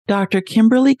Dr.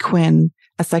 Kimberly Quinn,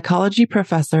 a psychology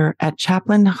professor at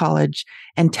Chaplin College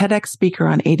and TEDx speaker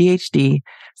on ADHD,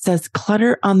 says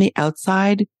clutter on the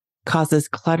outside causes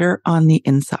clutter on the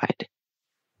inside.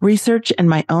 Research and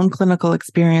my own clinical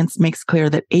experience makes clear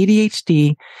that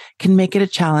ADHD can make it a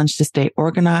challenge to stay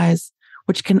organized,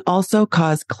 which can also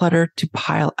cause clutter to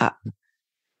pile up.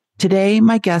 Today,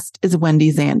 my guest is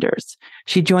Wendy Zanders.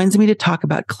 She joins me to talk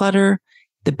about clutter,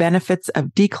 the benefits of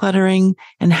decluttering,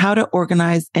 and how to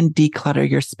organize and declutter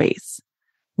your space.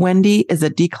 Wendy is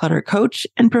a Declutter Coach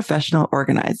and professional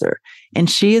organizer, and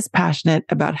she is passionate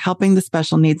about helping the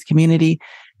special needs community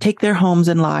take their homes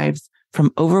and lives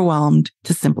from overwhelmed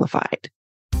to simplified.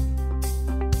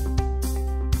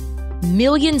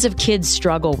 Millions of kids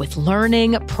struggle with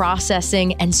learning,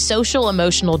 processing, and social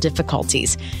emotional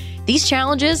difficulties. These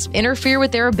challenges interfere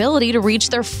with their ability to reach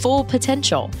their full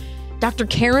potential. Dr.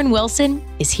 Karen Wilson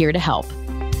is here to help.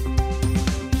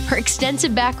 Her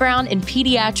extensive background in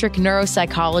pediatric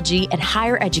neuropsychology and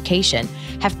higher education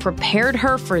have prepared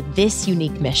her for this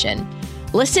unique mission.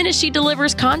 Listen as she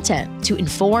delivers content to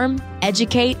inform,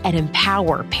 educate, and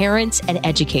empower parents and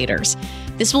educators.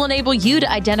 This will enable you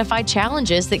to identify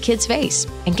challenges that kids face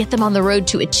and get them on the road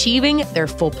to achieving their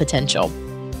full potential.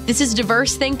 This is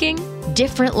Diverse Thinking,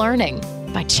 Different Learning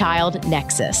by Child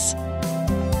Nexus.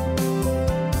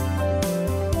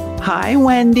 Hi,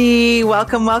 Wendy.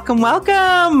 Welcome, welcome,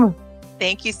 welcome.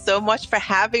 Thank you so much for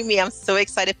having me. I'm so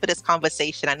excited for this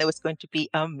conversation. I know it's going to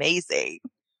be amazing.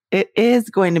 It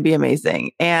is going to be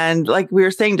amazing. And like we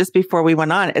were saying just before we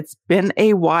went on, it's been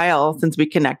a while since we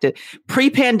connected.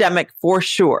 Pre-pandemic for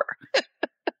sure.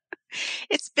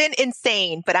 It's been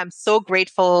insane, but I'm so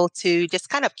grateful to just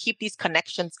kind of keep these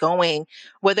connections going,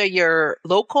 whether you're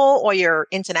local or you're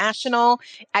international.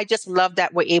 I just love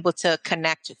that we're able to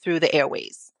connect through the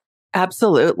airways.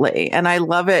 Absolutely. And I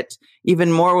love it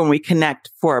even more when we connect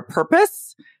for a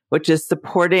purpose, which is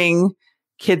supporting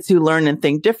kids who learn and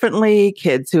think differently,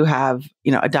 kids who have,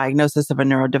 a diagnosis of a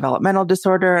neurodevelopmental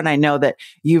disorder. And I know that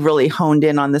you've really honed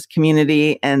in on this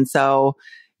community. And so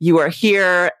you are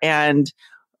here. And,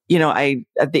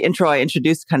 at the intro, I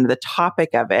introduced kind of the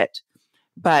topic of it,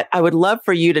 but I would love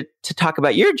for you to talk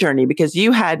about your journey because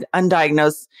you had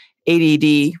undiagnosed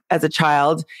ADD as a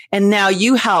child, and now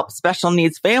you help special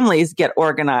needs families get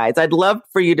organized. I'd love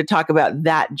for you to talk about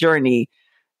that journey.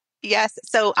 Yes.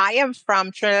 So I am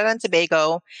from Trinidad and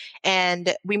Tobago,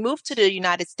 and we moved to the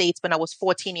United States when I was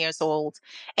 14 years old.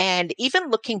 And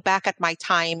even looking back at my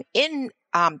time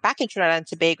back in Trinidad and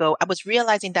Tobago, I was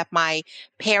realizing that my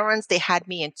parents, they had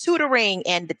me in tutoring,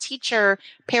 and the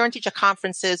parent-teacher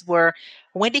conferences were,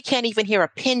 Wendy can't even hear a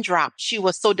pin drop. She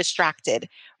was so distracted.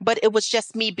 But it was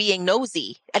just me being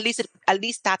nosy. At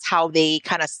least that's how they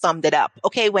kind of summed it up.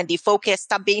 Okay, Wendy, focus.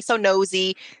 Stop being so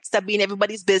nosy. Stop being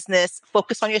everybody's business.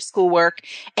 Focus on your schoolwork.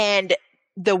 And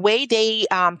the way they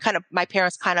my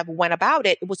parents kind of went about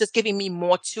it was just giving me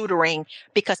more tutoring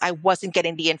because I wasn't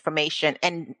getting the information.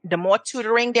 And the more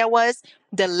tutoring there was,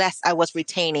 the less I was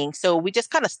retaining. So we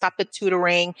just kind of stopped the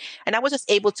tutoring, and I was just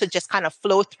able to just kind of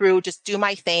flow through, just do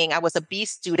my thing. I was a B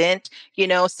student,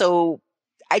 so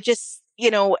I just,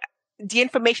 the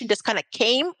information just kind of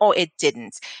came or it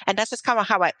didn't. And that's just kind of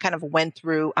how I kind of went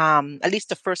through, at least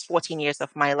the first 14 years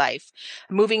of my life.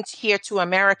 Moving here to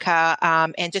America,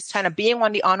 and just kind of being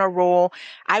on the honor roll,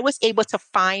 I was able to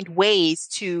find ways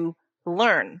to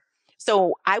learn.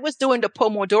 So I was doing the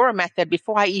Pomodoro method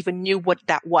before I even knew what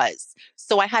that was.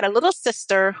 So I had a little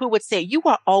sister who would say, you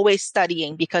are always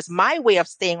studying, because my way of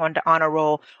staying on the honor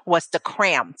roll was to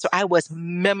cram. So I was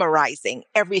memorizing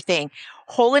everything,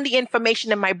 holding the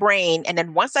information in my brain. And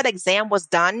then once that exam was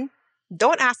done,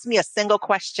 don't ask me a single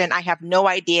question. I have no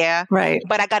idea. Right.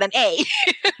 But I got an A.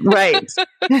 Right.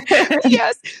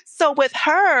 Yes. So with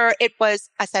her,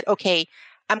 I said, okay,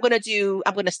 I'm going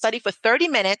to study for 30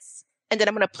 minutes. And then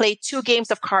I'm going to play 2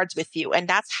 games of cards with you. And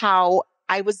that's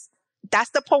that's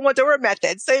the Pomodoro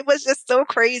method. So it was just so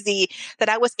crazy that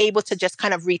I was able to just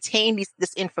kind of retain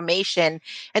this information.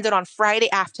 And then on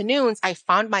Friday afternoons, I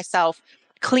found myself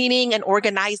cleaning and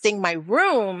organizing my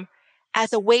room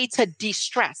as a way to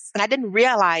de-stress. And I didn't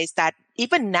realize that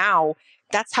even now,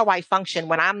 that's how I function.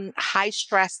 When I'm high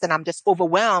stressed and I'm just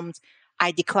overwhelmed,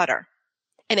 I declutter.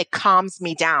 And it calms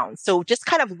me down. So just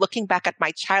kind of looking back at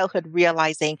my childhood,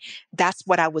 realizing that's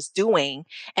what I was doing.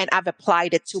 And I've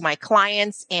applied it to my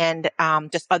clients and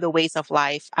just other ways of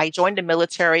life. I joined the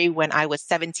military when I was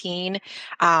 17.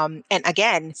 And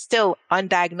again, still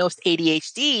undiagnosed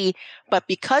ADHD. But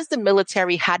because the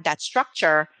military had that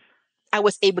structure, I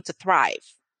was able to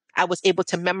thrive. I was able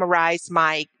to memorize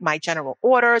my general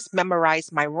orders,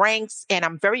 memorize my ranks, and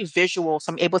I'm very visual.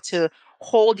 So I'm able to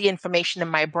hold the information in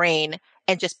my brain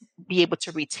and just be able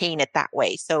to retain it that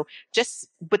way. So just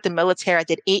with the military, I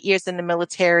did 8 years in the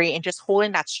military, and just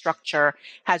holding that structure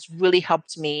has really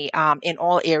helped me in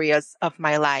all areas of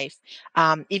my life.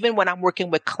 Even when I'm working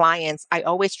with clients, I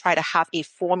always try to have a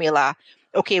formula.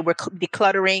 Okay, we're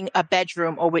decluttering a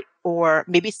bedroom, or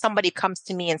maybe somebody comes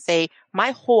to me and say,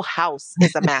 my whole house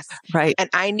is a mess Right. and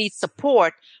I need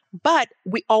support. But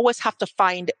we always have to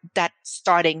find that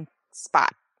starting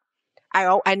spot.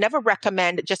 I never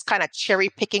recommend just kind of cherry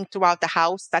picking throughout the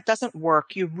house. That doesn't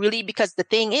work. Because the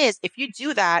thing is, if you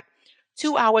do that,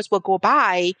 2 hours will go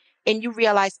by and you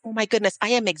realize, oh my goodness, I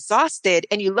am exhausted.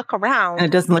 And you look around And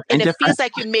it doesn't look and any it different. feels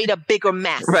like you made a bigger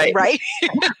mess, Right. right?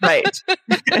 Right.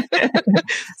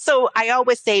 So I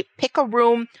always say, pick a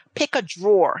room, pick a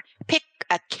drawer, pick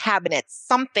a cabinet,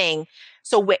 something.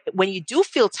 So when you do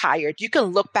feel tired, you can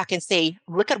look back and say,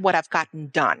 look at what I've gotten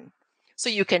done. So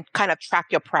you can kind of track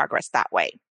your progress that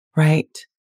way. Right.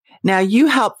 Now you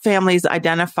help families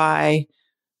identify,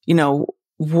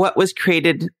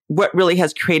 what really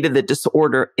has created the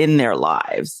disorder in their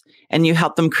lives. And you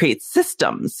help them create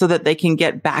systems so that they can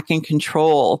get back in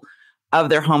control of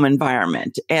their home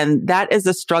environment. And that is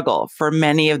a struggle for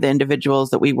many of the individuals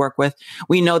that we work with.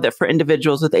 We know that for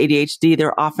individuals with ADHD, there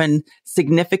are often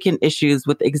significant issues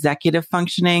with executive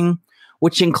functioning,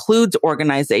 which includes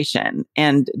organization.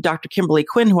 And Dr. Kimberly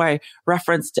Quinn, who I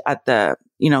referenced at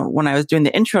when I was doing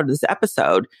the intro to this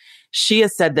episode, she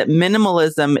has said that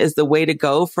minimalism is the way to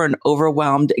go for an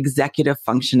overwhelmed executive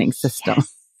functioning system.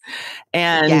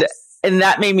 Yes. And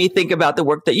that made me think about the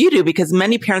work that you do, because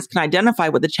many parents can identify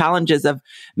with the challenges of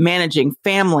managing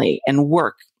family and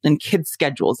work and kids'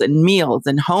 schedules and meals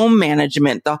and home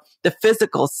management, the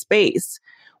physical space.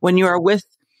 When you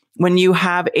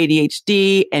have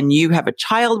ADHD and you have a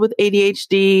child with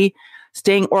ADHD,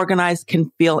 staying organized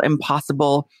can feel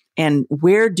impossible. And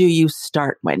where do you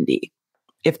start, Wendy,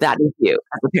 if that is you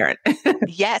as a parent?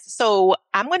 Yes. So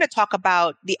I'm going to talk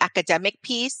about the academic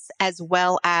piece as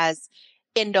well as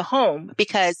in the home,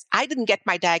 because I didn't get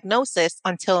my diagnosis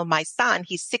until my son,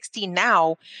 he's 16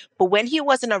 now. But when he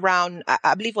wasn't around,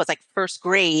 I believe it was like first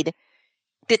grade,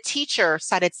 the teacher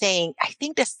started saying, I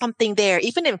think there's something there.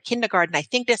 Even in kindergarten, I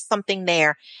think there's something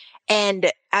there.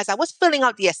 And as I was filling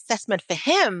out the assessment for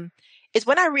him, is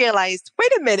when I realized,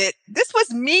 wait a minute, this was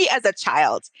me as a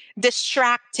child,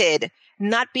 distracted,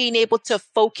 not being able to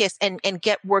focus and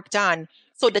get work done.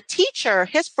 So the teacher,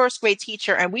 his first grade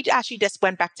teacher, and we actually just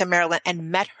went back to Maryland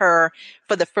and met her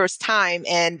for the first time.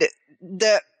 And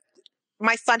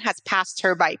my son has passed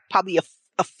her by probably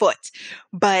a foot,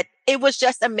 but it was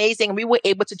just amazing. We were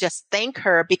able to just thank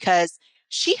her because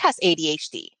she has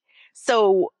ADHD.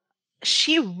 So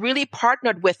she really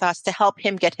partnered with us to help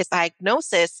him get his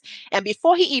diagnosis. And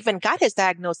before he even got his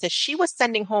diagnosis, she was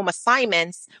sending home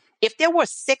assignments. If there were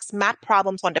 6 math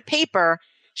problems on the paper,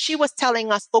 she was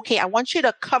telling us, okay, I want you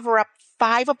to cover up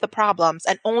 5 of the problems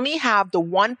and only have the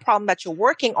one problem that you're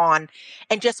working on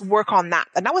and just work on that.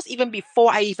 And that was even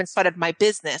before I even started my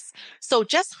business. So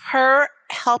just her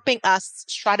helping us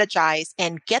strategize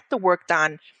and get the work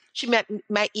done. She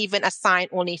might even assign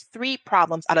only 3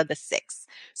 problems out of the 6.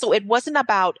 So it wasn't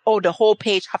about, the whole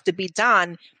page have to be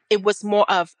done. It was more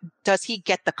of, does he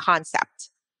get the concept?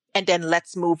 And then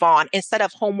let's move on. Instead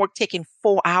of homework taking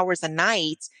 4 hours a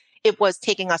night, it was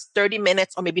taking us 30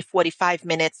 minutes or maybe 45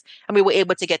 minutes, and we were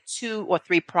able to get 2 or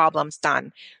 3 problems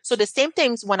done. So the same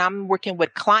things when I'm working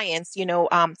with clients,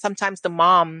 sometimes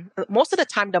most of the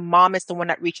time, the mom is the one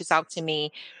that reaches out to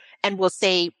me and will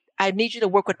say, I need you to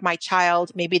work with my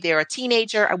child. Maybe they're a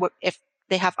teenager. If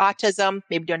they have autism,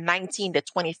 maybe they're 19 to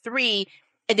 23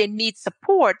 and they need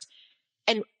support.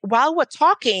 And while we're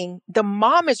talking, the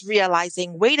mom is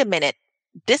realizing, wait a minute,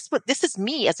 this is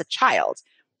me as a child.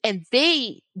 And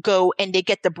they go and they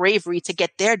get the bravery to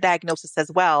get their diagnosis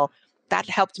as well. That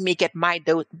helped me get my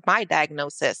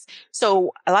diagnosis.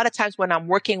 So a lot of times when I'm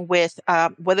working with,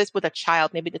 whether it's with a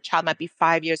child, maybe the child might be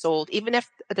 5 years old, even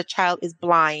if the child is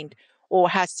blind or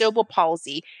has cerebral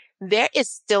palsy, there is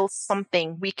still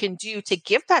something we can do to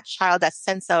give that child that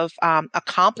sense of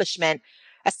accomplishment,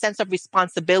 a sense of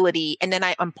responsibility. And then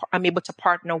I'm able to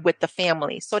partner with the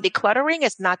family. So decluttering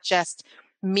is not just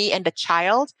me and the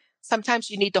child. Sometimes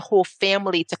you need the whole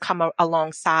family to come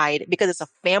alongside because it's a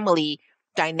family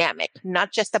dynamic,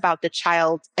 not just about the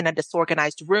child in a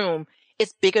disorganized room.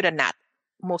 It's bigger than that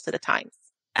most of the times.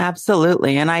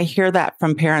 Absolutely. And I hear that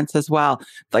from parents as well,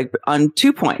 like on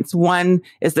 2 points. One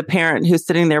is the parent who's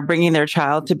sitting there bringing their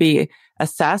child to be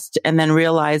assessed and then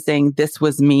realizing this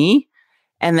was me.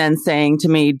 And then saying to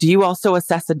me, do you also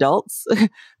assess adults?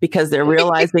 Because they're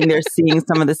realizing they're seeing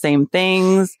some of the same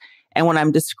things. And when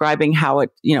I'm describing how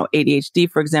it, ADHD,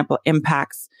 for example,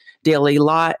 impacts daily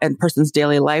life and person's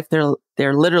daily life,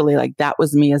 they're literally like, that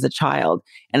was me as a child,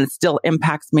 and it still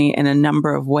impacts me in a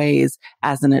number of ways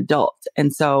as an adult.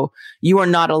 And so you are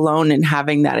not alone in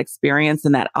having that experience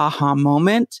and that aha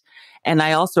moment. And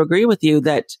I also agree with you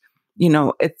that,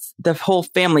 it's the whole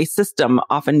family system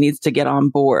often needs to get on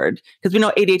board, because we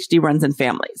know ADHD runs in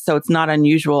families. So it's not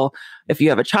unusual if you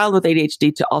have a child with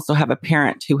ADHD to also have a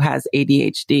parent who has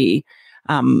ADHD,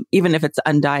 even if it's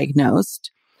undiagnosed.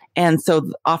 And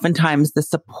so oftentimes the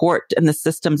support and the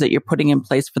systems that you're putting in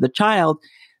place for the child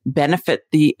benefit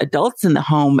the adults in the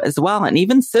home as well, and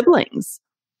even siblings.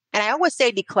 And I always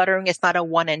say decluttering is not a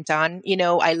one and done.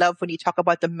 I love when you talk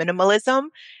about the minimalism,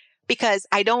 because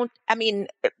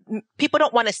people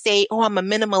don't want to say, oh, I'm a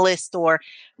minimalist, or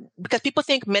because people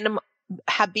think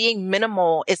being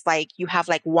minimal is like you have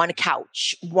like one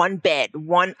couch, one bed,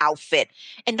 one outfit.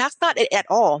 And that's not it at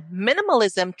all.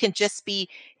 Minimalism can just be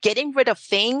getting rid of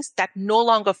things that no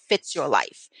longer fits your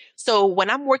life. So when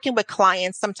I'm working with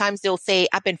clients, sometimes they'll say,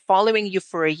 I've been following you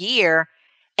for a year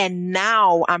and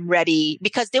now I'm ready,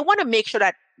 because they want to make sure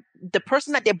that the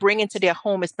person that they bring into their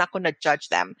home is not going to judge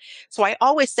them. So I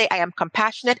always say I am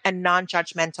compassionate and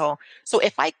non-judgmental. So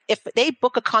if they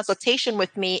book a consultation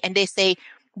with me and they say,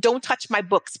 don't touch my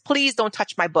books, please don't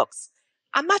touch my books,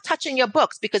 I'm not touching your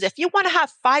books, because if you want to have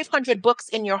 500 books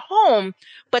in your home,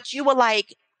 but you were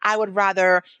like, I would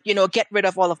rather, get rid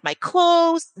of all of my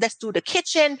clothes, let's do the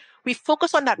kitchen. We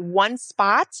focus on that one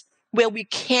spot where we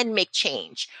can make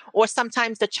change. Or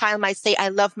sometimes the child might say, I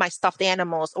love my stuffed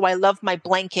animals, or I love my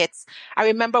blankets. I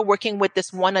remember working with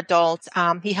this one adult.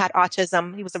 He had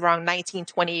autism. He was around 19,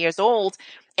 20 years old.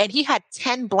 And he had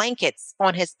 10 blankets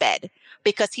on his bed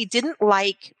because he didn't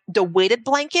like the weighted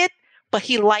blanket, but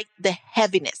he liked the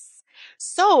heaviness.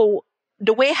 So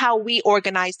the way how we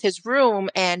organized his room,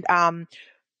 and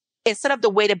instead of the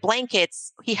weighted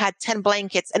blankets, he had 10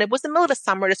 blankets, and it was the middle of the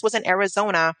summer. This was in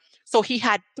Arizona. So he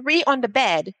had 3 on the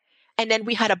bed, and then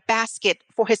we had a basket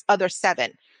for his other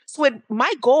 7. So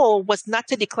my goal was not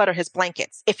to declutter his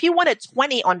blankets. If he wanted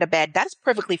 20 on the bed, that's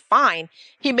perfectly fine.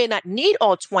 He may not need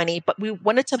all 20, but we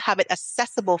wanted to have it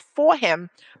accessible for him,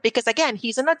 because again,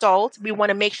 he's an adult. We want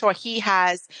to make sure he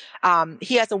has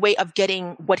a way of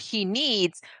getting what he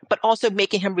needs, but also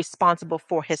making him responsible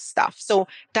for his stuff. So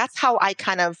that's how I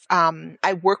kind of,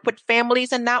 I work with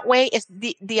families in that way. Is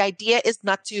the idea is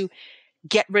not to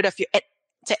get rid of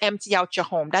to empty out your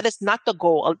home. That is not the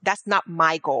goal. That's not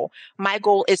my goal. My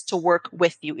goal is to work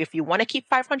with you. If you want to keep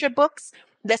 500 books,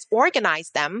 let's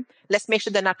organize them. Let's make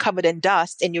sure they're not covered in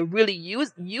dust and you're really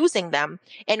using them,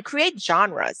 and create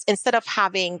genres. Instead of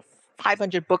having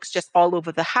 500 books just all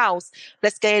over the house,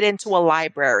 let's get it into a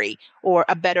library or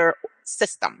a better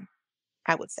system,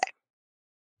 I would say.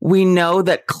 We know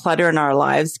that clutter in our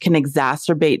lives can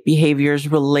exacerbate behaviors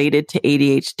related to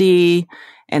ADHD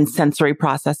and sensory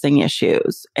processing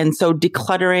issues. And so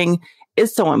decluttering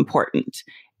is so important.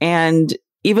 And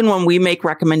even when we make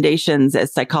recommendations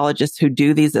as psychologists who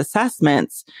do these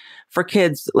assessments for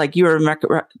kids, like you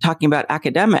were talking about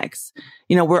academics,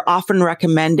 we're often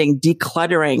recommending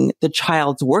decluttering the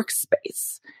child's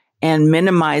workspace and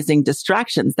minimizing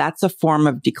distractions. That's a form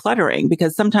of decluttering,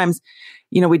 because sometimes,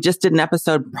 we just did an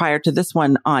episode prior to this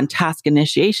one on task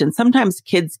initiation. Sometimes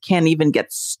kids can't even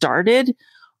get started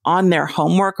on their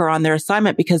homework or on their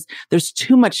assignment because there's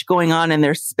too much going on in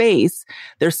their space.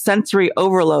 There's sensory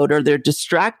overload, or they're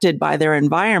distracted by their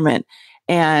environment,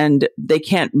 and they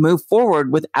can't move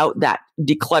forward without that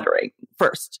decluttering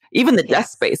first. Even the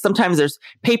desk space. Sometimes there's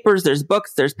papers, there's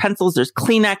books, there's pencils, there's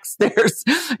Kleenex, there's,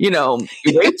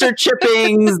 eraser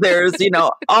chippings, there's,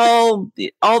 all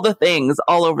the things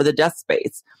all over the desk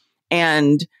space.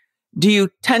 And do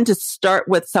you tend to start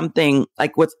with something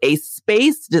like what's a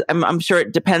space? I'm sure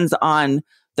it depends on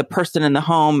the person in the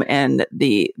home and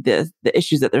the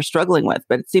issues that they're struggling with.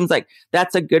 But it seems like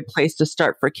that's a good place to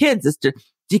start for kids, is to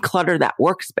declutter that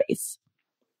workspace.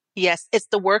 Yes, it's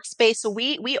the workspace. So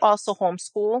we also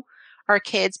homeschool our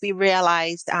kids. We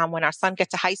realized when our son got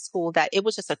to high school that it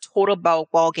was just a total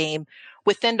ball game.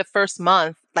 Within the first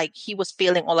month, like, he was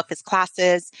failing all of his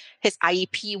classes. His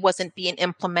IEP wasn't being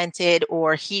implemented,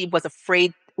 or he was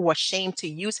afraid or ashamed to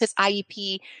use his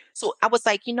IEP. So I was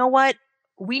like, you know what?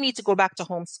 We need to go back to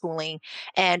homeschooling.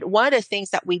 And one of the things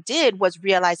that we did was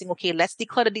realizing, okay, let's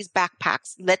declutter these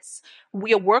backpacks.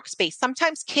 We're workspace.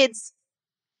 Sometimes kids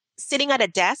sitting at a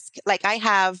desk, like I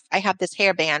have this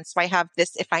hairband. So I have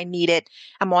this, if I need it,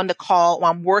 I'm on the call or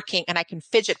I'm working and I can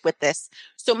fidget with this.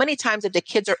 So many times if the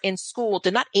kids are in school,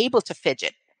 they're not able to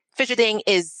fidget. Fidgeting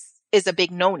is is a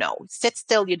big no-no. Sit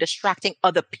still, you're distracting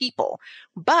other people.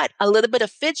 But a little bit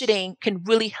of fidgeting can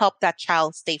really help that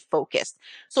child stay focused.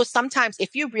 So sometimes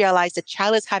if you realize the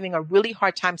child is having a really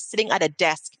hard time sitting at a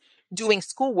desk doing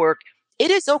schoolwork, it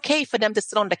is okay for them to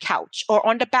sit on the couch or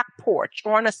on the back porch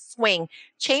or on a swing,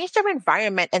 change their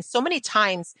environment. And so many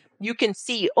times you can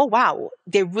see, oh, wow,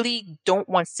 they really don't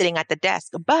want sitting at the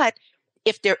desk. But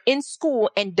if they're in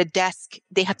school and the desk,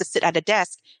 they have to sit at a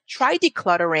desk, try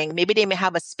decluttering. Maybe they may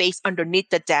have a space underneath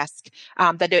the desk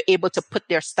that they're able to put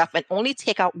their stuff and only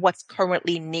take out what's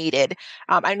currently needed.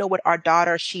 I know with our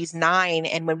daughter, she's 9.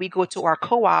 And when we go to our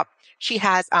co-op, she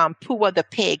has Pua the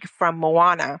pig from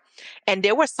Moana. And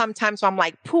there were some times where I'm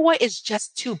like, Pua is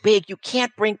just too big. You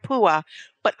can't bring Pua.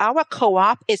 But our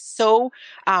co-op is so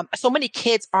many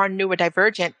kids are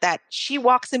neurodivergent that she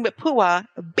walks in with Pua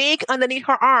big underneath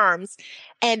her arms.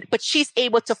 But she's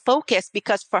able to focus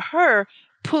because for her,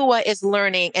 Pua is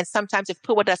learning. And sometimes if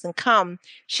Pua doesn't come,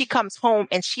 she comes home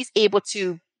and she's able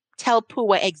to tell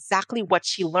Pua exactly what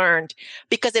she learned.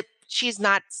 Because if she's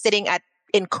not sitting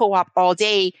in co-op all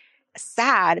day,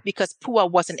 sad because Pua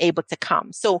wasn't able to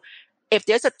come. So if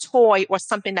there's a toy or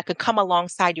something that could come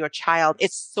alongside your child,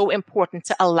 it's so important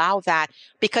to allow that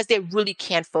because they really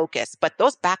can't focus. But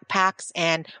those backpacks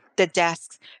and the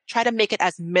desks, try to make it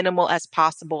as minimal as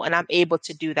possible. And I'm able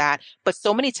to do that. But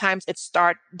so many times the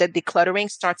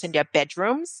decluttering starts in their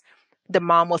bedrooms. The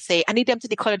mom will say, I need them to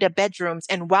declutter their bedrooms.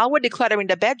 And while we're decluttering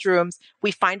the bedrooms,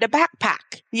 we find a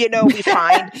backpack. We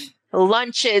find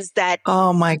lunches that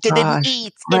didn't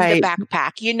eat in the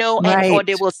backpack, or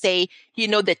they will say,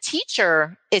 the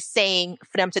teacher is saying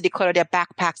for them to declutter their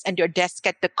backpacks and their desk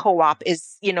at the co-op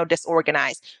is,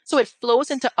 disorganized. So it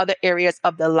flows into other areas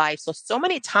of their life. So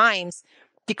many times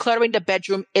decluttering the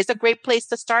bedroom is a great place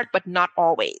to start, but not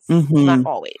always. Mm-hmm. Not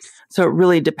always. So it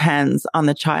really depends on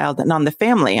the child and on the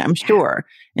family, I'm sure,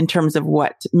 in terms of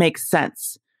what makes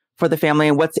sense for the family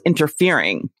and what's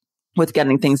interfering with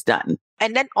getting things done.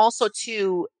 And then also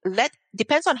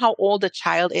depends on how old the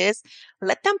child is,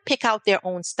 let them pick out their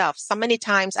own stuff. So many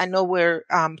times I know we're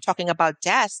talking about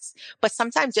desks, but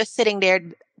sometimes just sitting there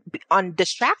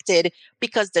distracted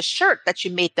because the shirt that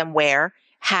you made them wear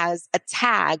has a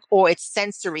tag or it's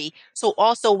sensory. So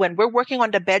also when we're working on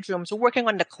the bedrooms, we're working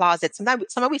on the closet. Sometimes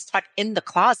we start in the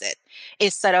closet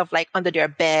instead of like under their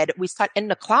bed. We start in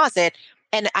the closet.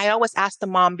 And I always ask the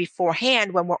mom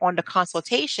beforehand when we're on the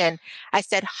consultation, I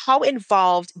said, how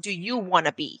involved do you want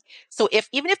to be? So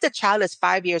even if the child is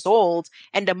 5 years old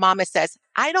and the mom says,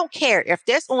 I don't care if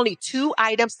there's only 2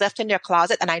 items left in their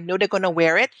closet and I know they're going to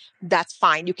wear it, that's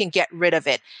fine. You can get rid of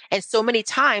it. And so many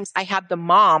times I have the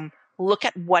mom look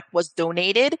at what was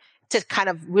donated to kind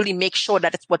of really make sure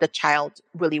that it's what the child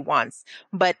really wants.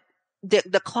 But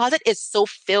the closet is so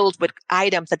filled with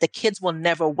items that the kids will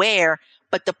never wear,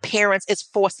 but the parents is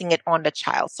forcing it on the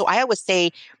child. So I always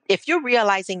say, if you're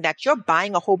realizing that you're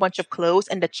buying a whole bunch of clothes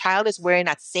and the child is wearing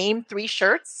that same 3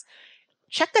 shirts,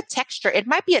 check the texture. It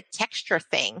might be a texture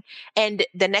thing. And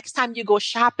the next time you go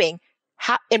shopping,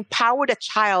 empower the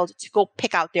child to go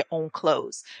pick out their own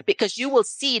clothes, because you will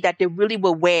see that they really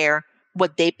will wear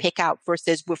what they pick out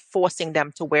versus we're forcing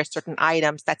them to wear certain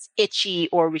items that's itchy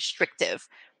or restrictive.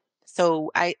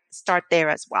 So I start there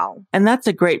as well. And that's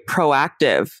a great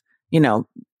proactive,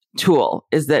 tool,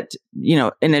 is that,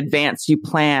 in advance you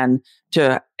plan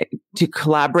to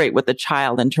collaborate with the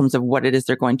child in terms of what it is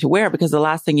they're going to wear, because the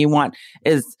last thing you want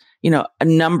is, a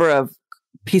number of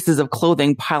pieces of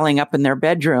clothing piling up in their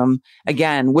bedroom,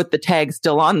 again, with the tag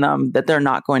still on them that they're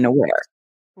not going to wear.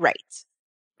 Right.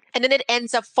 And then it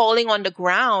ends up falling on the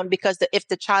ground because if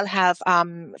the child have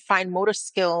fine motor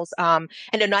skills and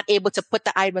they're not able to put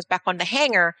the items back on the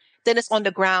hanger, then it's on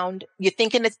the ground. You're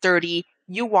thinking it's dirty.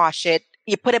 You wash it.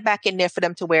 You put it back in there for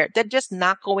them to wear. They're just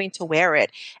not going to wear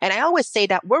it. And I always say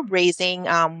that we're raising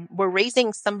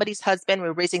somebody's husband.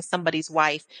 We're raising somebody's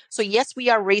wife. So yes, we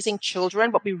are raising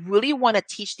children, but we really want to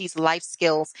teach these life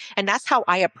skills. And that's how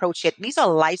I approach it. These are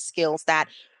life skills that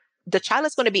the child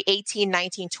is going to be 18,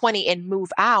 19, 20 and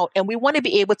move out. And we want to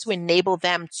be able to enable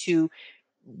them to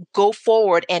go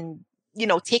forward and,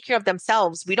 take care of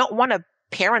themselves. We don't want to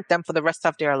parent them for the rest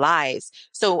of their lives.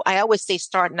 So I always say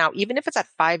start now, even if it's at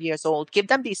 5 years old, give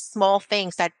them these small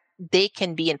things that they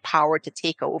can be empowered to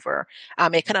take over.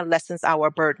 It kind of lessens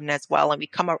our burden as well. And we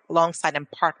come alongside and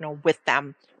partner with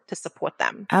them to support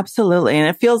them. Absolutely. And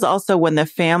it feels also when the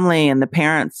family and the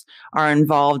parents are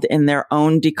involved in their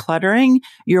own decluttering,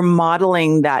 you're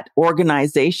modeling that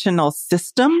organizational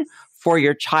system for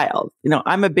your child.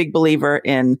 I'm a big believer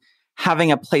in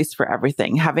having a place for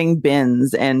everything, having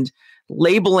bins and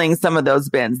labeling some of those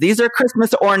bins. These are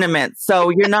Christmas ornaments. So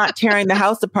you're not tearing the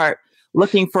house apart.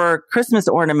 looking for Christmas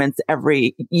ornaments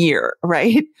every year,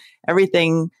 right?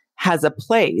 Everything has a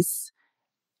place.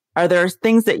 Are there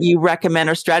things that you recommend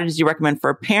or strategies you recommend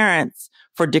for parents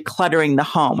for decluttering the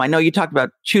home? I know you talked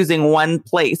about choosing one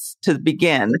place to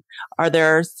begin. Are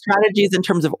there strategies in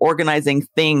terms of organizing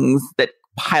things that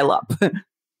pile up?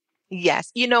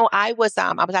 Yes. I was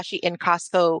actually in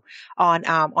Costco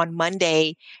on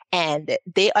Monday, and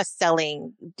they are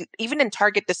selling, even in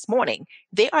Target this morning,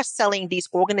 they are selling these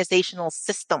organizational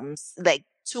systems like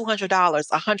 $200,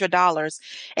 $100.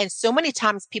 And so many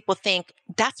times people think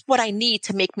that's what I need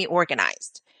to make me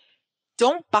organized.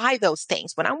 Don't buy those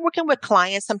things. When I'm working with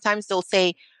clients, sometimes they'll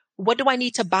say, what do I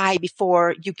need to buy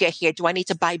before you get here? Do I need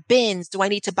to buy bins? Do I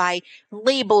need to buy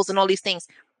labels and all these things?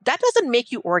 That doesn't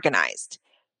make you organized.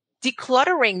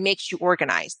 Decluttering makes you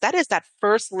organized. That is that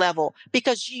first level,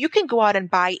 because you can go out and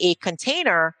buy a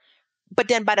container, but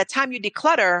then by the time you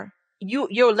declutter,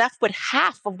 you're left with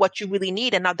half of what you really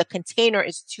need. And now the container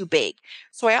is too big.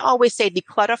 So I always say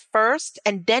declutter first.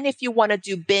 And then if you want to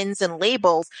do bins and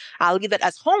labels, I'll leave that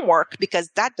as homework, because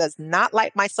that does not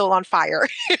light my soul on fire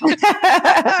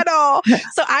at all.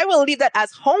 So I will leave that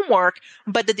as homework,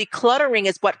 but the decluttering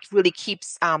is what really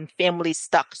keeps families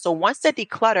stuck. So once they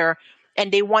declutter,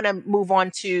 and they want to move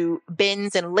on to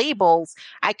bins and labels,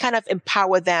 I kind of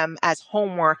empower them as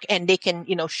homework, and they can,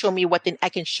 show me I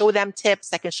can show them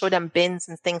tips. I can show them bins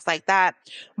and things like that.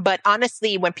 But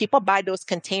honestly, when people buy those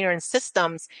container and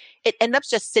systems, it ends up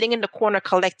just sitting in the corner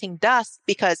collecting dust,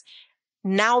 because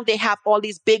now they have all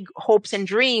these big hopes and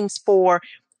dreams for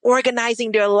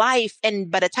organizing their life. And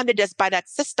by the time they just buy that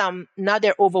system, now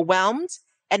they're overwhelmed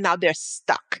and now they're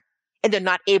stuck. And they're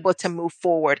not able to move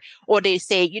forward. Or they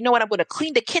say, you know what, I'm going to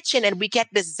clean the kitchen, and we get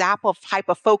this zap of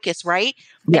hyper focus, right?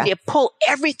 Yeah. And they pull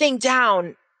everything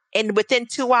down, and within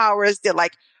 2 hours, they're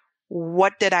like,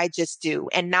 what did I just do?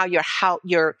 And now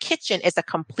your kitchen is a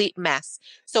complete mess.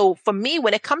 So for me,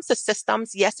 when it comes to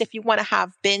systems, yes, if you want to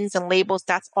have bins and labels,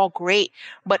 that's all great.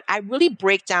 But I really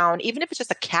break down, even if it's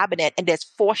just a cabinet and there's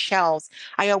 4 shelves,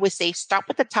 I always say, start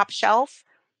with the top shelf,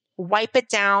 wipe it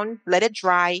down, let it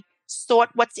dry, sort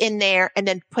what's in there, and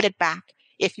then put it back.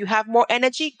 If you have more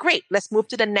energy, great. Let's move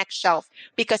to the next shelf.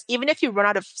 Because even if you run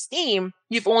out of steam,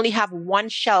 you've only have 1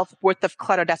 shelf worth of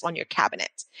clutter that's on your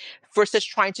cabinet, versus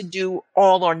trying to do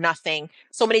all or nothing.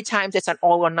 So many times it's an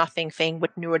all or nothing thing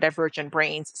with neurodivergent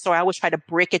brains. So I always try to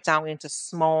break it down into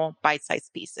small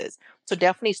bite-sized pieces. So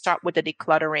definitely start with the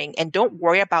decluttering, and don't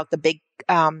worry about the big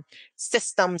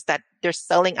systems that they're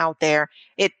selling out there.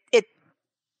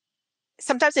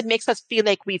 Sometimes it makes us feel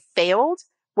like we failed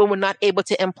when we're not able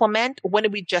to implement,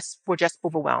 when we're just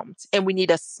overwhelmed, and we need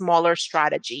a smaller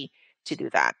strategy to do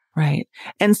that. Right.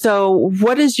 And so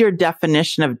what is your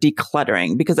definition of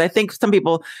decluttering? Because I think some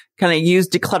people kind of use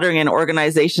decluttering in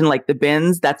organization like the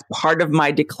bins. That's part of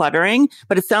my decluttering.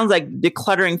 But it sounds like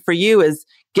decluttering for you is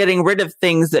getting rid of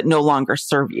things that no longer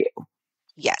serve you.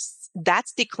 Yes.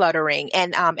 That's decluttering.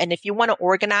 And if you want to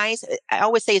organize, I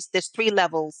always say there's 3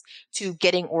 levels to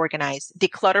getting organized.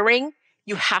 Decluttering,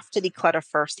 you have to declutter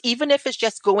first. Even if it's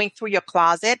just going through your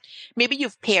closet, maybe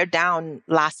you've pared down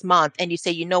last month and you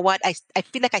say, you know what, I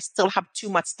feel like I still have too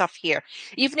much stuff here.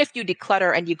 Even if you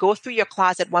declutter and you go through your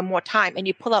closet one more time and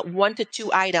you pull out 1 to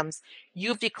 2 items,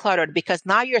 you've decluttered, because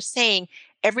now you're saying,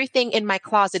 everything in my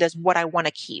closet is what I want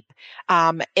to keep.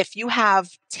 If you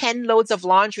have 10 loads of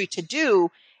laundry to do,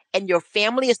 and your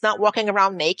family is not walking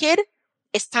around naked,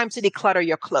 it's time to declutter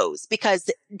your clothes, because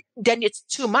then it's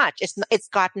too much. It's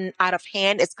gotten out of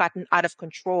hand. It's gotten out of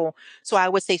control. So I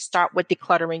would say start with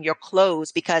decluttering your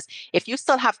clothes, because if you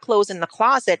still have clothes in the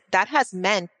closet, that has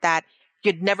meant that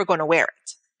you're never going to wear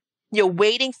it. You're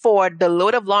waiting for the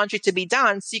load of laundry to be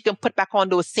done so you can put back on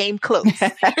those same clothes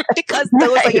because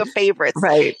those are your favorites.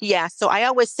 Right. Yeah. So I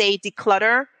always say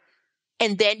declutter,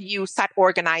 and then you start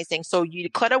organizing. So you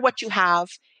declutter what you have.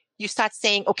 You start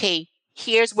saying, okay,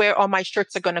 here's where all my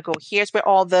shirts are going to go. Here's where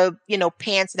all the,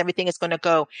 pants and everything is going to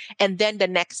go. And then the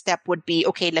next step would be,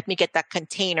 okay, let me get that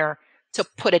container to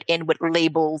put it in with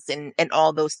labels and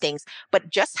all those things. But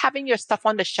just having your stuff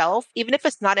on the shelf, even if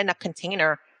it's not in a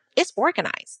container, is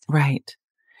organized. Right.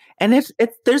 And if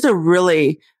there's a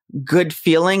really good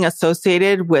feeling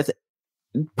associated with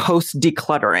post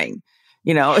decluttering.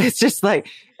 It's just like,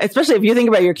 especially if you think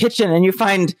about your kitchen and you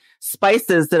find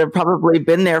spices that have probably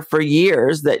been there for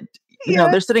years that,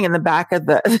 they're sitting in the back of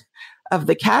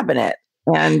the cabinet.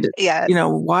 And, yes.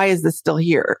 Why is this still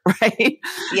here? Right.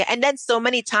 Yeah. And then so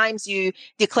many times you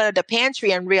declutter the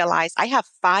pantry and realize I have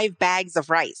 5 bags of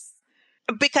rice,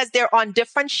 because they're on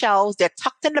different shelves. They're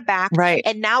tucked in the back. Right.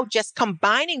 And now just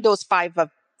combining those five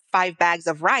 5 bags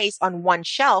of rice on one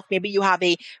shelf. Maybe you have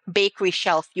a bakery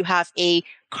shelf, you have a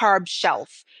carb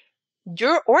shelf.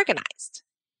 You're organized.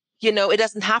 It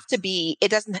doesn't have to be,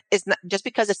 it's not just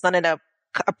because it's not in a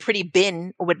pretty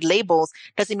bin with labels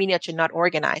doesn't mean that you're not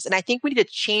organized. And I think we need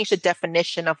to change the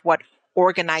definition of what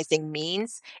organizing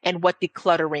means and what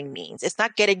decluttering means. It's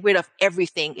not getting rid of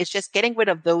everything. It's just getting rid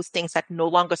of those things that no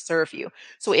longer serve you.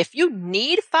 So if you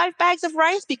need 5 bags of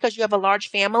rice because you have a large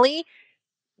family,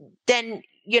 then,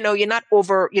 you're not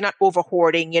over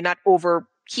hoarding. You're not over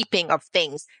keeping of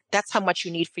things. That's how much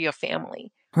you need for your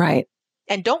family. Right.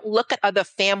 And don't look at other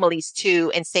families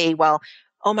too and say, well,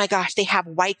 oh my gosh, they have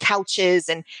white couches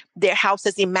and their house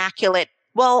is immaculate.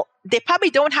 Well, they probably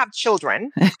don't have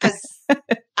children, because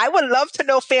I would love to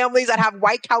know families that have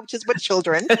white couches with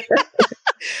children.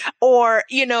 Or,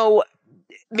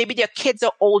 maybe their kids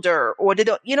are older, or they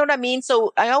don't, you know what I mean?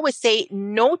 So I always say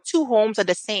no two homes are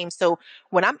the same. So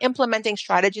when I'm implementing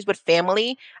strategies with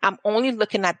family, I'm only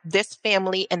looking at this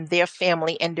family and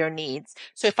their needs.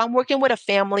 So if I'm working with a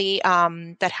family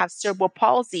that has cerebral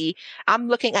palsy, I'm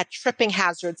looking at tripping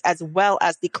hazards as well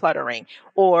as decluttering.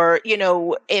 Or,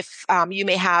 if you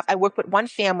may have, I work with one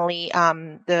family,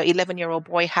 the 11-year-old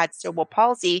boy had cerebral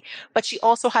palsy, but she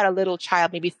also had a little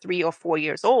child, maybe 3 or 4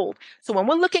 years old. So when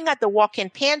we're looking at the walk-in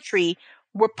pantry,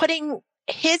 we're putting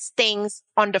his things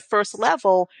on the first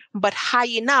level, but high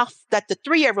enough that the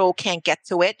 3-year-old can't get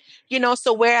to it,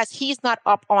 so whereas he's not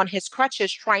up on his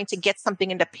crutches trying to get something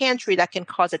in the pantry that can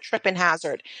cause a tripping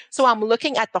hazard. So I'm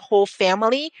looking at the whole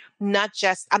family,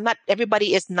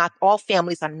 all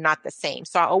families are not the same.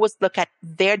 So I always look at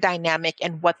their dynamic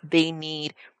and what they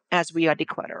need as we are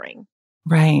decluttering.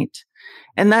 Right.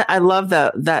 And that, I love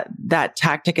that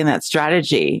tactic and that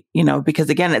strategy, because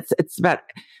again, it's about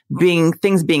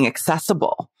things being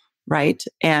accessible, right?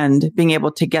 And being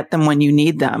able to get them when you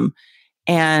need them.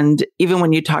 And even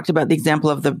when you talked about the example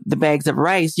of the bags of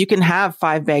rice, you can have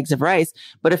 5 bags of rice,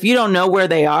 but if you don't know where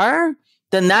they are,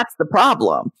 then that's the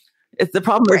problem. It's the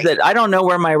problem Right. is that I don't know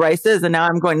where my rice is. And now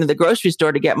I'm going to the grocery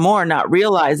store to get more, not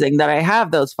realizing that I have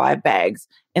those 5 bags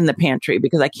in the pantry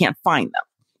because I can't find them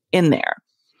in there.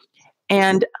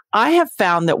 And I have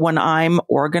found that when I'm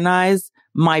organized,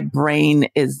 my brain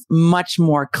is much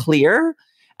more clear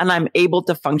and I'm able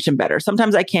to function better.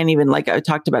 Sometimes I can't even, like I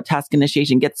talked about task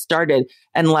initiation, get started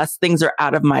unless things are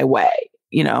out of my way,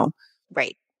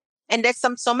 Right. And there's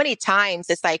so many times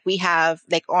it's like we have,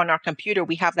 like on our computer,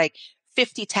 we have like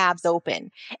 50 tabs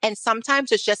open. And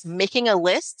sometimes it's just making a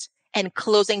list and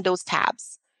closing those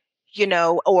tabs,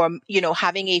 or,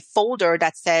 having a folder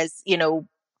that says,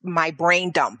 my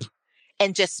brain dump,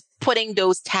 and just putting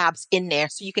those tabs in there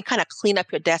so you can kind of clean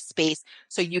up your desk space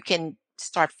so you can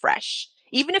start fresh.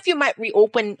 Even if you might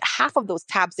reopen half of those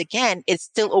tabs again, it's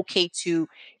still okay to,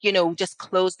 just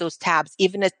close those tabs,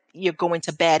 even if you're going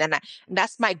to bed. And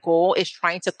that's my goal, is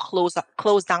trying to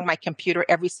close down my computer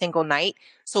every single night,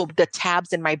 so the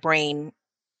tabs in my brain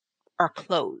are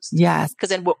closed. Yes. Because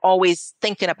then we're always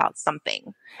thinking about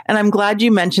something. And I'm glad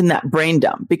you mentioned that brain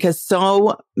dump, because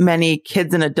so many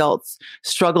kids and adults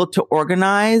struggle to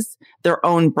organize their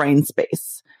own brain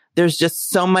space. There's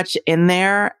just so much in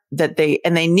there that they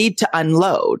need to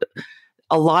unload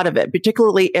a lot of it,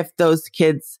 particularly if those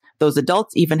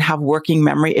adults even have working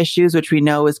memory issues, which we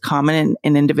know is common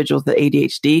in individuals with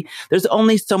ADHD. There's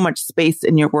only so much space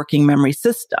in your working memory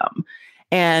system.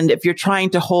 And if you're trying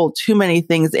to hold too many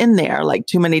things in there, like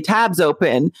too many tabs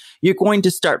open, you're going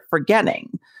to start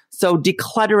forgetting. So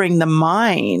decluttering the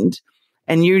mind,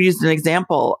 and you used an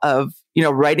example of,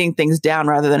 writing things down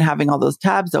rather than having all those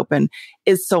tabs open,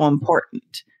 is so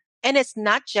important. And it's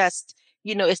not just,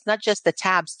 the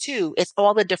tabs too. It's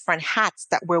all the different hats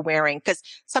that we're wearing. Because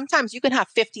sometimes you can have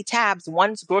 50 tabs.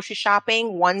 One's grocery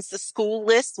shopping, one's the school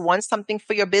list, one's something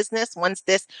for your business, one's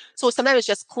this. So sometimes it's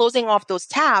just closing off those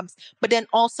tabs, but then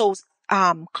also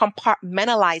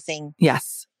compartmentalizing.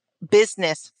 Yes.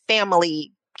 Business,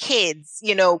 family, kids,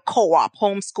 co-op,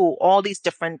 homeschool, all these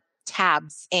different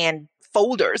tabs and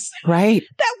folders, right,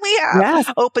 that we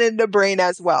have open in the brain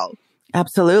as well.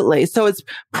 Absolutely. So it's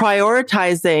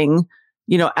prioritizing,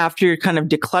 after you're kind of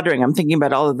decluttering. I'm thinking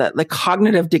about all of that. Like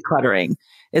cognitive decluttering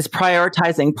is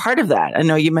prioritizing part of that. I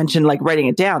know you mentioned like writing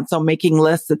it down. So making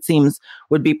lists, it seems,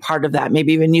 would be part of that.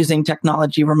 Maybe even using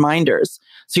technology reminders.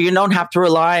 So you don't have to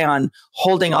rely on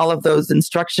holding all of those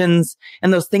instructions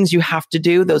and those things you have to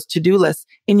do, those to-do lists,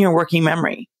 in your working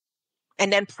memory.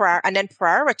 And then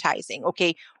prioritizing,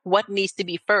 okay, what needs to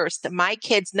be first? My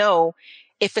kids know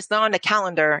if it's not on the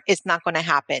calendar, it's not going to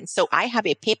happen. So I have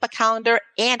a paper calendar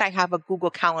and I have a Google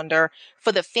calendar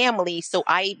for the family. So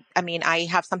I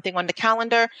have something on the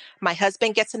calendar. My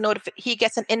husband gets he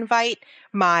gets an invite.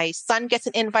 My son gets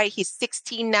an invite. He's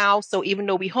 16 now. So even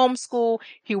though we homeschool,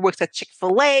 he works at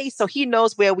Chick-fil-A. So he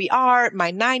knows where we are,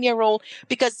 my 9-year-old,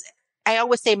 because I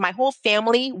always say my whole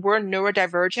family, we're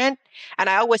neurodivergent. And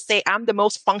I always say I'm the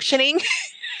most functioning.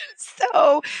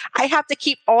 So I have to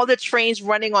keep all the trains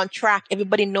running on track.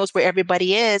 Everybody knows where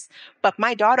everybody is. But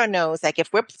my daughter knows, like,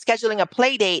 if we're scheduling a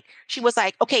play date, she was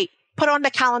like, okay, put on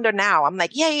the calendar now. I'm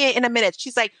like, yeah, in a minute.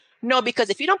 She's like, no, because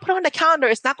if you don't put it on the calendar,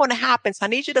 it's not going to happen. So I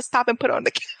need you to stop and put it on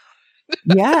the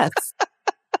calendar. Yes,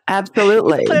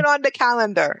 absolutely. Put it on the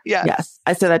calendar. Yes. Yes.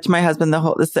 I say that to my husband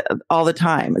all the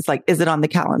time. It's like, is it on the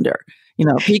calendar?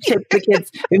 If he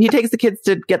takes the kids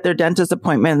to get their dentist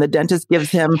appointment and the dentist gives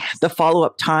him the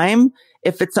follow-up time,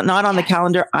 if it's not on the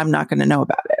calendar, I'm not going to know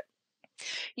about it.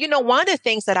 One of the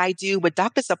things that I do with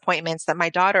doctor's appointments, that my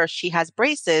daughter, she has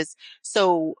braces.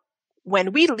 So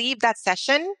when we leave that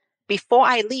session, before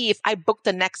I leave, I book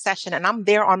the next session and I'm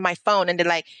there on my phone and they're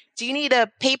like, do you need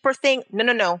a paper thing?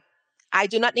 No. I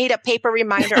do not need a paper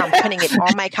reminder. I'm putting it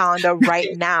on my calendar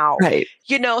right now. Right.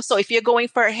 So if you're going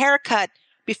for a haircut,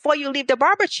 before you leave the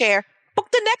barber chair, book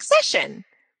the next session.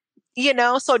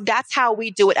 So that's how we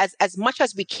do it as much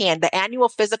as we can. The annual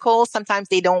physical, sometimes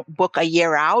they don't book a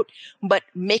year out, but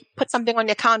put something on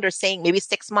your calendar saying maybe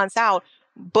 6 months out,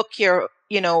 book your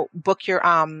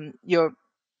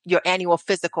annual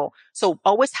physical. So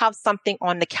always have something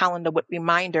on the calendar with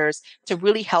reminders to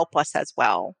really help us as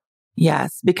well.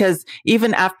 Yes, because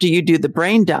even after you do the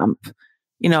brain dump,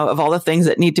 of all the things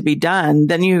that need to be done,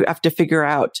 then you have to figure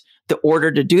out the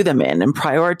order to do them in and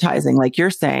prioritizing, like you're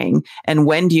saying, and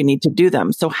when do you need to do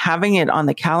them? So having it on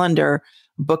the calendar,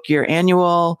 book your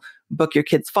annual, book your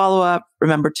kids' follow-up,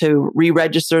 remember to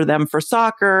re-register them for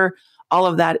soccer, all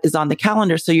of that is on the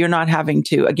calendar. So you're not having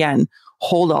to, again,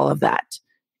 hold all of that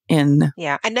in.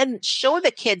 Yeah. And then show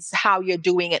the kids how you're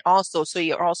doing it also. So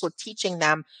you're also teaching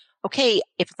them, okay,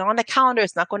 if it's on the calendar,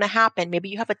 it's not going to happen. Maybe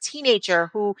you have a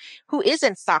teenager who is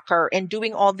in soccer and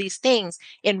doing all these things,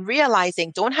 and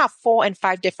realizing don't have 4 and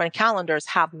 5 different calendars.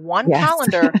 Have one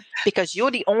calendar because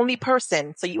you're the only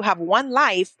person. So you have one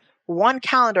life, one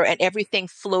calendar, and everything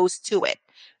flows to it.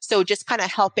 So just kind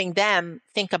of helping them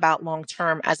think about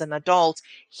long-term as an adult.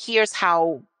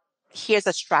 Here's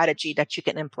a strategy that you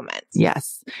can implement.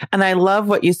 Yes. And I love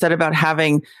what you said about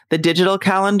having the digital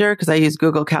calendar, because I use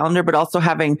Google Calendar, but also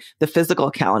having the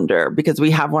physical calendar because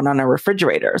we have one on our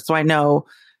refrigerator. So I know,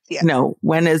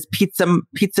 when is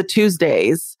pizza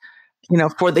Tuesdays,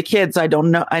 for the kids. I know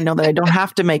that I don't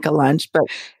have to make a lunch, but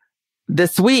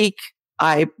this week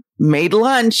I made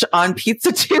lunch on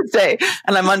Pizza Tuesday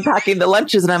and I'm unpacking the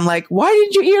lunches and I'm like, why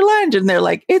did you eat your lunch? And they're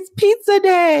like, it's pizza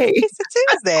day. Pizza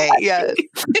Tuesday. Yes.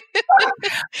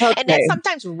 Okay. And then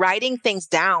sometimes writing things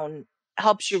down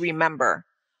helps you remember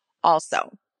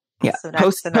also. Yeah. So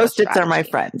Post-its are my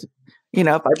friend.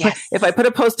 If I put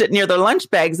a Post-it near their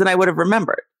lunch bags, then I would have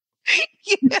remembered.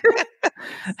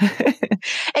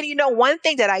 And one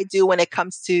thing that I do when it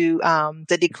comes to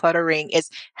the decluttering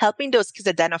is helping those kids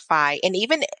identify, and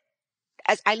even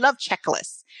as I love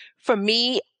checklists. For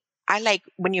me, I like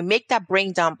when you make that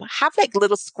brain dump, have like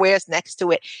little squares next to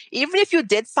it. Even if you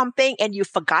did something and you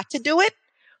forgot to do it,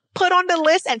 put on the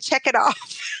list and check it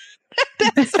off.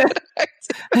 That's what I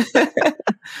do.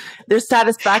 There's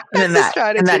satisfaction in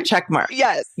that check mark.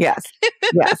 Yes.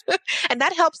 And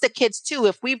that helps the kids too.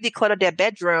 If we've decluttered their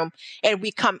bedroom and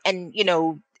we come and,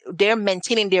 they're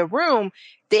maintaining their room,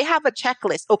 they have a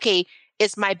checklist. Okay,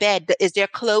 is my bed, is there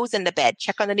clothes in the bed?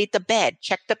 Check underneath the bed.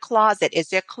 Check the closet. Is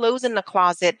there clothes in the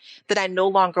closet that I no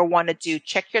longer want to do?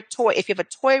 Check your toy. If you have a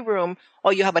toy room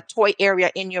or you have a toy area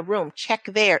in your room, check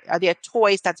there. Are there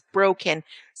toys that's broken?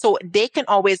 So they can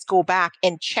always go back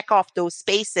and check off those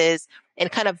spaces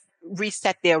and kind of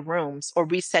reset their rooms or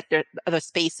reset their other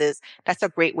spaces. That's a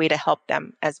great way to help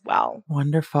them as well.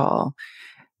 Wonderful.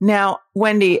 Now,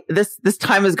 Wendy, this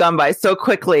time has gone by so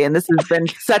quickly, and this has been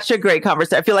such a great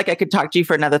conversation. I feel like I could talk to you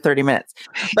for another 30 minutes.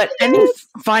 But any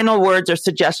final words or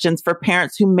suggestions for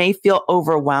parents who may feel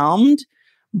overwhelmed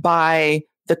by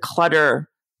the clutter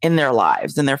in their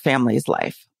lives, in their family's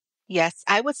life? Yes,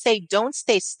 I would say don't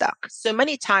stay stuck. So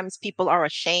many times people are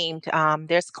ashamed.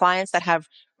 There's clients that have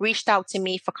reached out to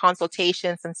me for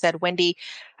consultations and said, Wendy,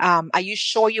 are you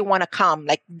sure you want to come?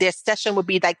 Like their session would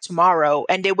be like tomorrow.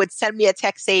 And they would send me a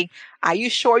text saying, are you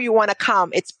sure you want to come?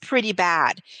 It's pretty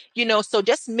bad. So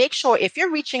just make sure if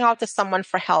you're reaching out to someone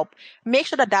for help, make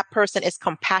sure that person is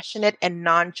compassionate and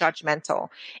non-judgmental.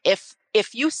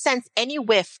 If you sense any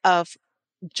whiff of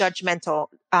judgmental,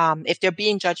 if they're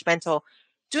being judgmental,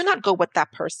 do not go with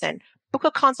that person. Book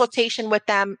a consultation with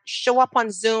them, show up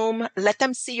on Zoom, let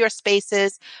them see your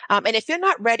spaces. And if you're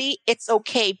not ready, it's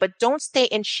okay, but don't stay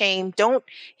in shame. Don't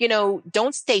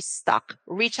stay stuck.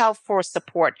 Reach out for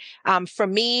support. For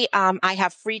me, I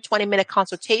have free 20-minute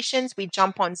consultations. We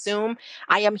jump on Zoom.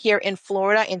 I am here in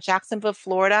Florida, in Jacksonville,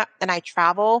 Florida, and I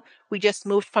travel. We just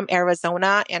moved from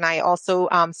Arizona, and I also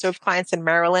serve clients in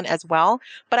Maryland as well.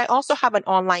 But I also have an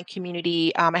online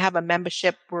community. I have a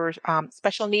membership for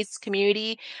special needs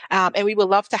community, and we would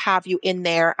love to have you in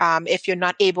there if you're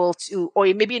not able to, or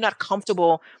maybe you're not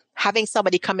comfortable having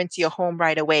somebody come into your home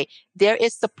right away. There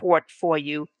is support for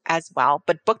you as well.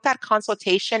 But book that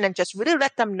consultation and just really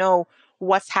let them know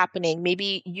what's happening.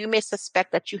 Maybe you may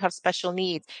suspect that you have special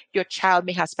needs. Your child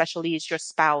may have special needs, your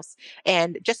spouse,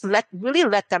 and just really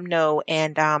let them know.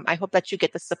 And I hope that you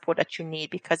get the support that you need,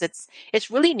 because it's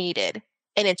really needed.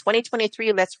 And in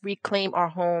 2023, let's reclaim our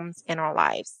homes and our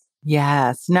lives.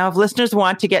 Yes. Now, if listeners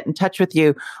want to get in touch with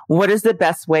you, what is the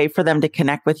best way for them to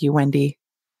connect with you, Wendy?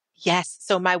 Yes.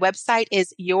 So my website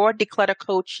is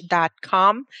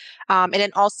yourdecluttercoach.com. And then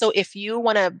also, if you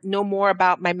want to know more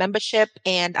about my membership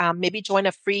and maybe join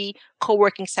a free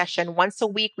co-working session once a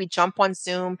week, we jump on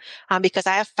Zoom, because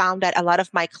I have found that a lot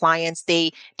of my clients,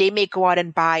 they may go out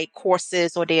and buy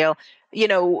courses, or they'll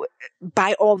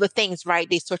buy all the things, right?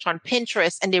 They search on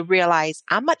Pinterest and they realize,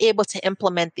 I'm not able to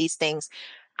implement these things.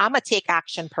 I'm a take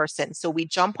action person. So we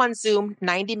jump on Zoom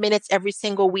 90 minutes every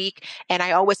single week. And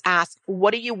I always ask,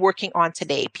 what are you working on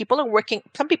today?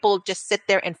 Some people just sit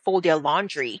there and fold their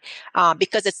laundry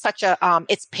because it's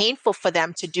it's painful for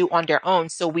them to do on their own.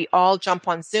 So we all jump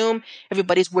on Zoom.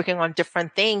 Everybody's working on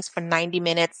different things for 90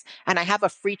 minutes. And I have a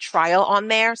free trial on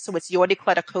there. So it's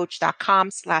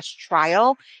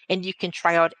yourdecluttercoach.com/trial. And you can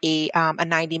try out a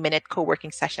 90-minute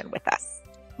co-working session with us.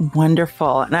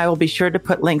 Wonderful. And I will be sure to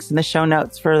put links in the show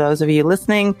notes for those of you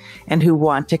listening and who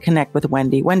want to connect with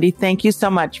Wendy. Wendy, thank you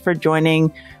so much for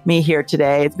joining me here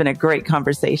today. It's been a great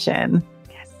conversation.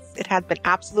 Yes, it has been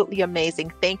absolutely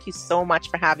amazing. Thank you so much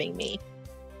for having me.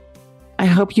 I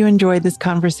hope you enjoyed this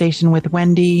conversation with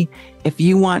Wendy. If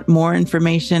you want more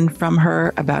information from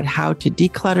her about how to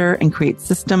declutter and create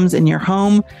systems in your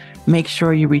home, make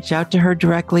sure you reach out to her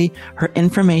directly. Her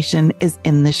information is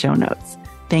in the show notes.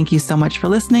 Thank you so much for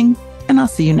listening, and I'll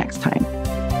see you next time.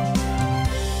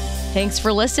 Thanks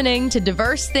for listening to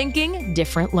Diverse Thinking,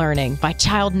 Different Learning by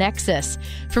Child Nexus.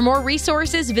 For more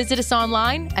resources, visit us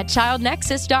online at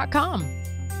childnexus.com.